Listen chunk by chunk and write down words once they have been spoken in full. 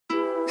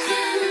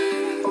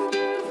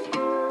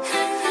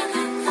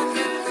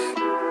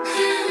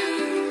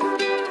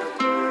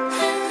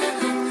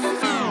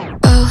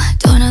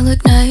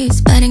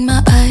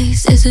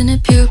isn't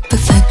it pure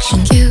perfection?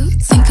 Cute,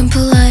 thinking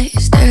polite,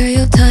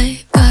 stereotype,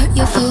 got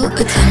your full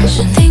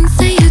attention. Think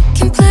that you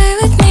can play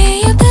with me,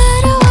 you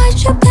better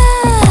watch your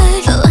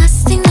back. The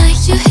last thing that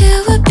you hear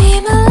would be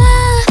my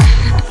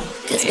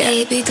laugh. Cause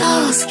baby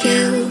doll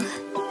skill,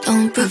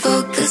 don't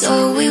provoke us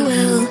or we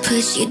will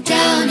push you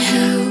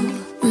downhill.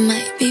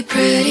 Might be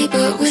pretty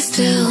but we're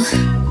still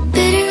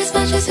bitter as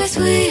much as we're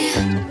sweet.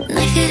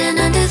 Knife hidden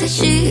under the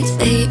sheets,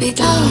 baby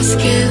doll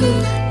skill.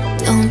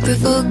 Don't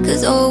provoke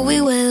us or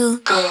we will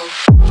go.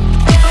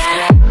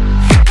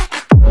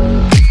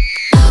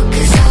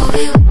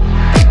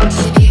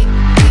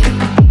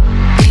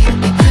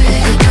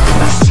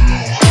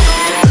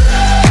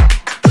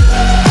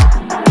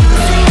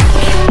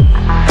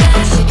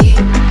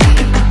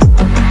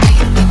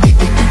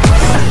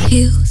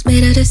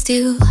 Made out of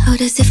steel, how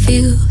does it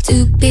feel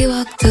to be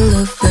walked all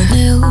over?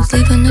 Nails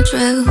leave on the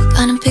trail,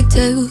 caught in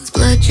pigtails,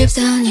 blood drips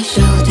down your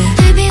shoulder.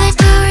 Baby, there's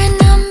power in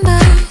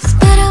numbers,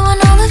 but I want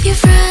all of your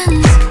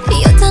friends.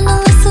 You're done to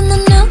listen to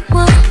no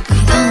one, we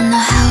don't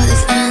know how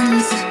this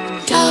ends.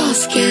 Doll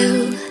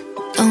skill,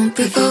 don't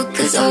provoke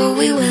us or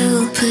we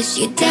will push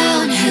you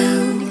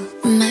downhill.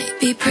 Might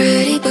be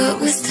pretty but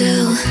we're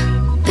still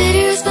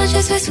bitter as much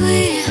as we're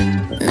sweet.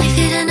 Knife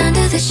hidden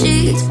under the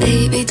sheets,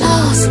 baby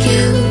doll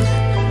skill.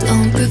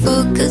 Don't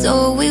provoke us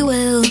or we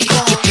will go.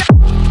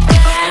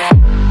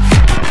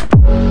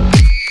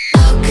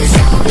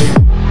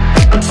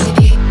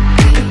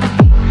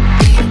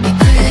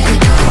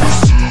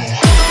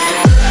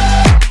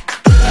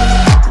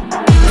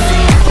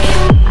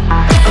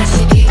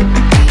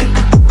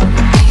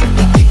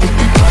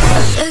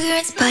 Sugar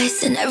and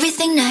spice and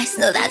everything nice,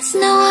 no, that's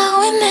not what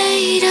we're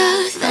made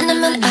of.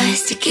 Venom and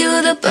ice to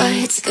kill the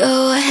bites,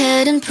 go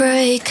ahead and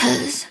pray,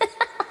 cause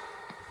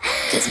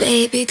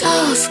baby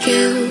doll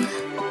skill,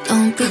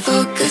 don't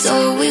provoke us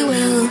or we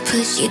will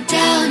push you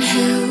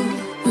downhill.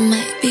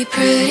 Might be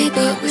pretty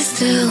but we're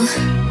still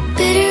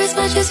bitter as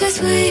much as we're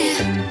sweet.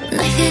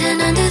 Knife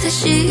hidden under the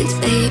sheets,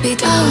 baby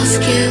doll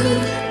skill.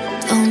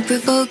 Don't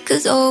provoke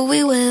us or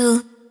we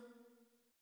will